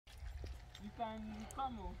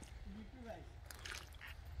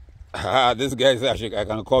This guy is actually, I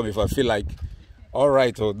can come if I feel like. All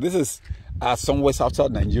right, so this is somewhere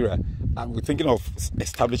outside Nigeria, and we're thinking of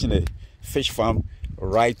establishing a fish farm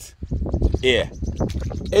right here.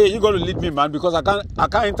 Hey, you got to lead me, man, because I can't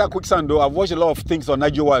enter quicksand though. I've watched a lot of things on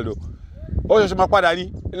Niger Wild though. Oh,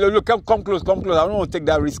 look, come close. I don't want to take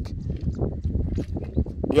that risk.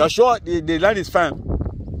 You're sure the land is fine?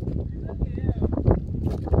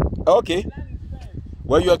 Okay.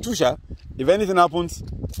 Well, you are too shy. If anything happens,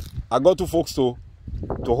 I got two folks to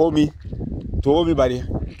hold me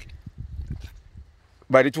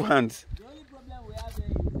by the two hands. The only problem we have is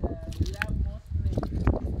we have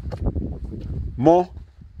more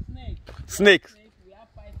snakes. We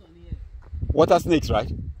have python here. Water snakes,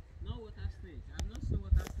 right? No water snakes. I've not seen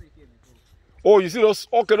water snake here before. Oh, you see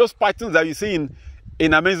those pythons that you see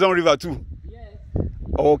in Amazon River too? Yes.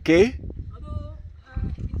 Okay. Although it's not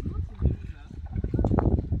in the river.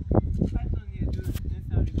 Python here do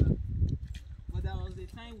enter river. But there was a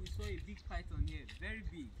time we saw a big python here, very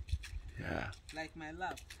big. Yeah. Like my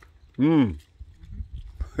lap.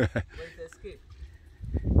 But it escaped.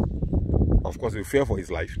 Of course, we fear for his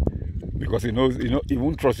life because he knows, he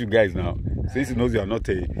won't trust you guys now. Since he knows you are not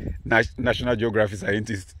a National Geographic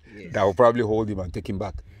scientist, yes, that will probably hold him and take him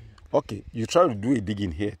back. Okay, you try to do a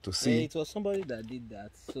digging here to see. It was somebody that did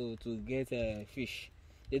that, so to get fish.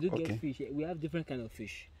 They do get fish. We have different kind of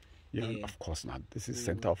fish. Yeah, of course not. This is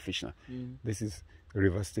center of fish now. This is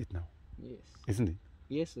River State now. Yes. Isn't it?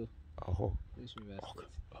 Yes, sir. Oh. This River State.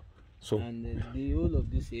 So. And the whole of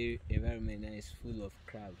this environment now is full of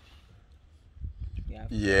crabs.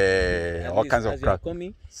 Yeah, all kinds of crab.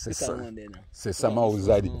 Sesama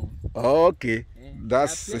Uzadi. Okay,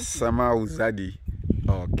 that's Sesama Uzadi.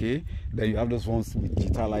 Okay, then you have those ones with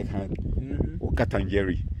cheetah-like hand.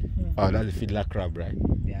 Okatangeri. Oh, that's the fiddler crab, right?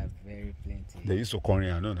 They are very plenty. They used to come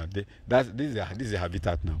here. No. This is a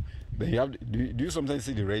habitat now. Then you have. Do you sometimes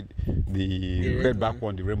see the red back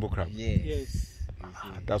one, the rainbow crab? Yes.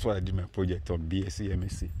 That's why I did my project on BSc,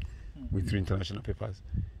 MSc with 3 international papers.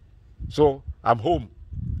 So I'm home.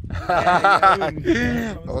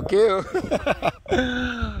 Okay.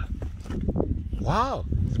 Wow,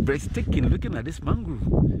 it's breathtaking looking at this mangrove.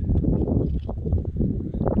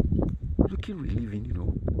 Looking relieving, you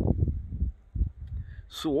know.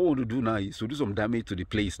 So what we want to do now is to do some damage to the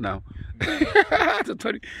place now. to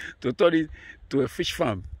turn it to a fish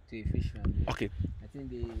farm. To a fish farm. Okay. I think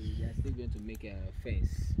they are still going to make a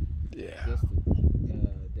fence. Yeah. Just to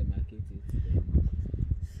demarcate it.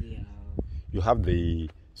 See how. You have the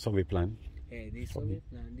survey plan? The survey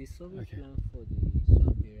plan. The survey plan for the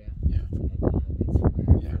swamp area. Yeah.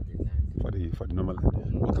 Yeah. For the normal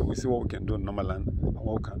land. Okay, we see what we can do on normal land and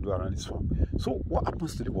what we can do around the swamp. So what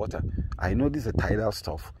happens to the water? I know this is a tidal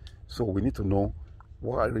stuff, so we need to know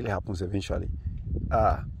what really happens eventually.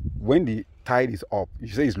 When the tide is up, you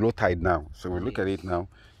say it's low tide now. So we look at it now.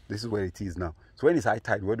 This is where it is now. So when it's high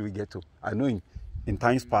tide, where do we get to? I know in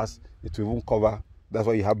times past it will even cover. That's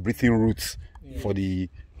why you have breathing roots for the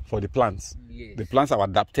plants. Yes. The plants are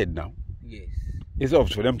adapted now. Yes. Instead of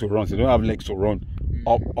for them to run, so they don't have legs to run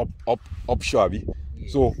upshore.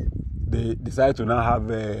 Yes. So they decide to now have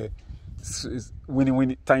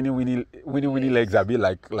tiny winny legs a bit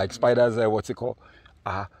like spiders. What's it called?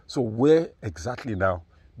 So where exactly now?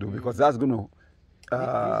 Because that's going to this is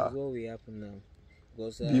what will happen now.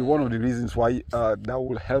 Because, be one of the reasons why that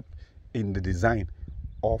will help in the design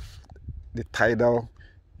of the tidal.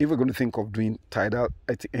 If we're going to think of doing tidal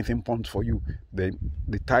anything ponds for you, then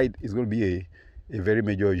the tide is going to be a very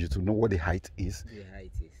major issue to know what the height is. The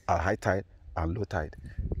height is. High tide and low tide.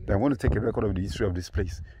 Then I want to take a record of the history of this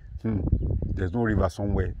place. There's no river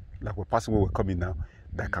somewhere, like we're passing where we're coming now,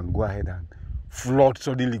 that can go ahead and flood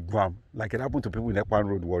suddenly Guam. Like it happened to people in Ekpan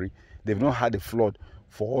Road, worry. They've not had a flood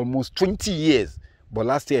for almost 20 years. But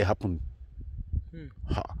last year it happened.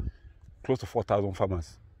 Close to 4,000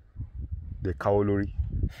 farmers. The Kaolori.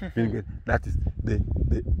 That is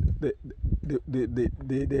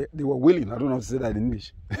they were willing. I don't know how to say that in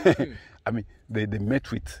English. I mean, they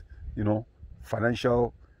met with,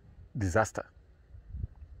 financial disaster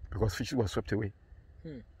because fishing was swept away.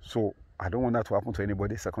 So I don't want that to happen to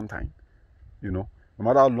anybody second time. No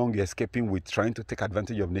matter how long you're escaping with trying to take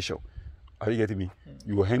advantage of nature, are you getting me?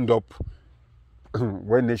 You will end up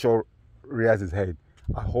when nature rears its head.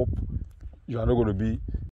 I hope you are not going to be